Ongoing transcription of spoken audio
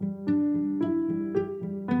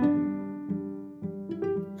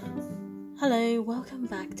Hello, welcome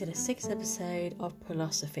back to the 6th episode of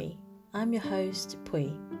Philosophy. I'm your host,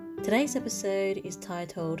 Pui. Today's episode is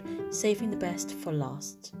titled Saving the Best for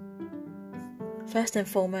Last. First and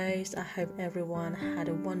foremost, I hope everyone had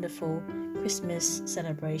a wonderful Christmas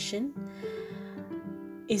celebration.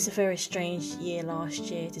 It's a very strange year last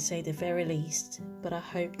year, to say the very least, but I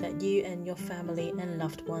hope that you and your family and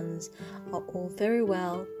loved ones are all very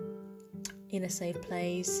well, in a safe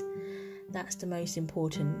place. That's the most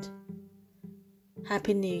important.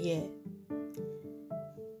 Happy New Year.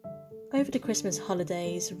 Over the Christmas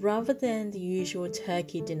holidays, rather than the usual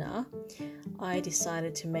turkey dinner, I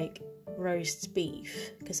decided to make roast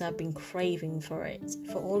beef because I've been craving for it.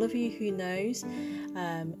 For all of you who knows,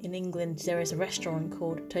 in England there is a restaurant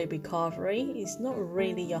called Toby Carvery. It's not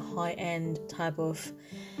really your high-end type of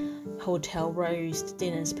hotel roast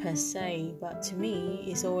dinners per se, but to me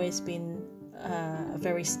it's always been a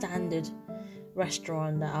very standard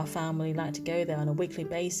restaurant that our family like to go there on a weekly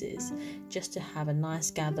basis just to have a nice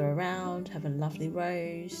gather around, have a lovely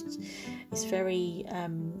roast. It's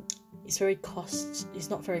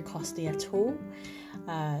not very costly at all,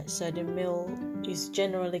 so the meal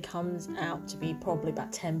generally comes out to be probably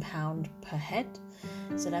about £10 per head,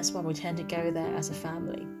 so that's why we tend to go there as a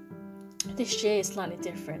family. This year is slightly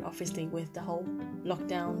different, obviously, with the whole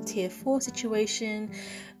lockdown tier 4 situation.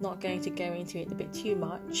 Not going to go into it a bit too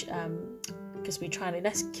much, because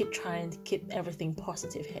let's keep trying to keep everything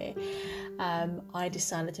positive here. I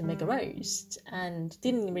decided to make a roast and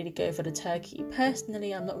didn't really go for the turkey.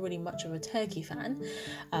 Personally, I'm not really much of a turkey fan.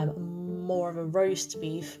 More of a roast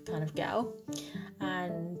beef kind of gal.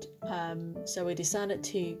 And so we decided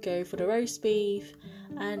to go for the roast beef,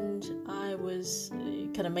 and I was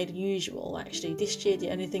kind of made the usual. Actually, this year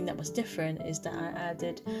the only thing that was different is that I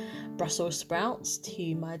added Brussels sprouts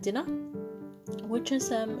to my dinner, which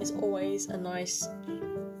is always a nice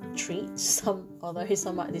treat, although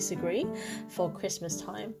some might disagree, for Christmas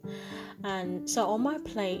time. And so on my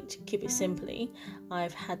plate, to keep it simply,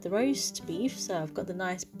 I've had the roast beef. So I've got the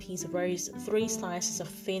nice piece of roast, 3 slices of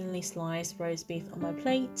thinly sliced roast beef on my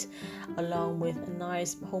plate, along with a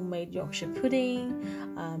nice homemade Yorkshire pudding,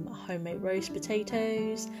 homemade roast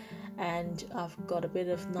potatoes, and I've got a bit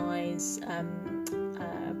of nice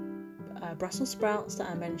Brussels sprouts that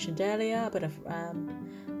I mentioned earlier, a bit of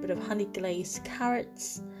honey glazed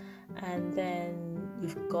carrots, and then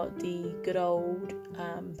you've got the good old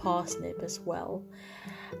parsnip as well.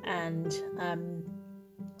 And I'm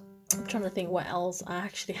trying to think what else I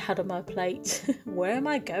actually had on my plate. Where am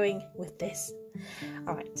I going with this?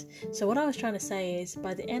 Alright, so what I was trying to say is,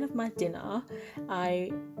 by the end of my dinner,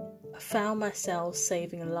 I found myself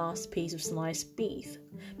saving a last piece of sliced beef.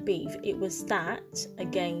 It was that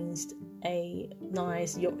against a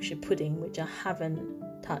nice Yorkshire pudding, which I haven't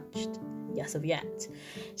touched as of yet.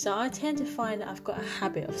 So I tend to find that I've got a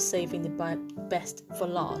habit of saving the best for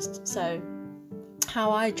last. So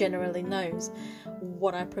how I generally knows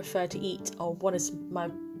what I prefer to eat, or what is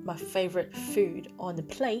my favourite food on the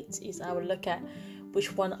plate, is I will look at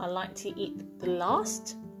which one I like to eat the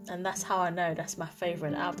last, and that's how I know that's my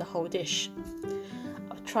favourite out of the whole dish.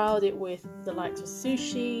 I've tried it with the likes of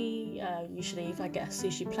sushi. Usually if I get a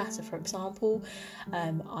sushi platter, for example,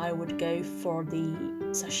 I would go for the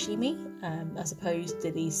sashimi as opposed to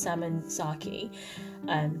the salmon sake,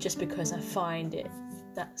 just because I find it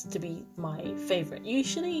that's to be my favourite.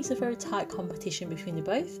 Usually it's a very tight competition between the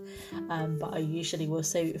both, but I usually will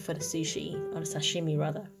save it for the sushi, or the sashimi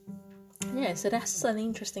rather. Yeah, so that's an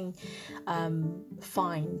interesting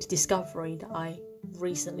discovery that I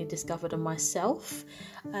recently discovered on myself.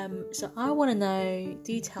 So I want to know,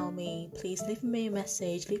 do tell me, please leave me a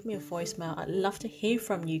message, leave me a voicemail. I'd love to hear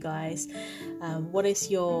from you guys. What is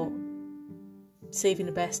your saving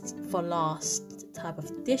the best for last type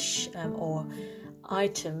of dish or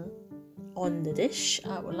item on the dish?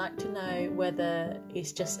 I would like to know whether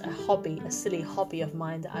it's just a silly hobby of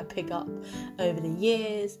mine that I pick up over the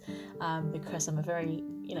years, because I'm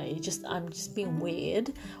I'm just being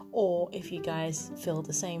weird, or if you guys feel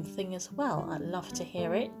the same thing as well. I'd love to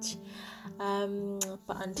hear it.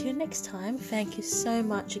 But until next time, thank you so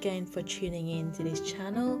much again for tuning in to this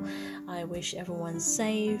channel. I wish everyone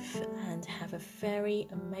safe and have a very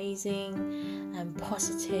amazing and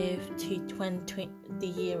positive the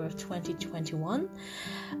year of 2021.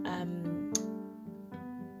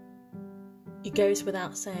 It goes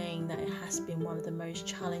without saying that it has been one of the most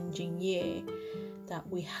challenging years that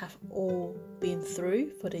we have all been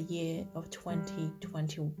through for the year of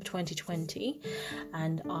 2020,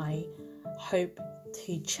 and I hope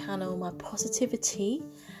to channel my positivity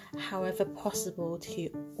however possible to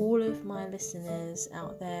all of my listeners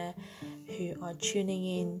out there who are tuning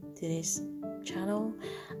in to this channel.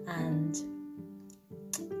 And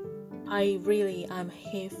I really am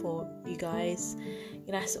here for you guys.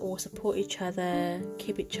 Let's all support each other,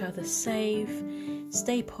 keep each other safe,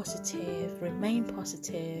 stay positive, remain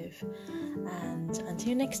positive, and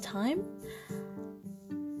until next time,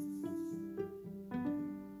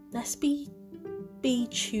 let's be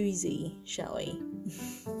choosy, shall we?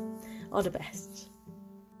 All the best.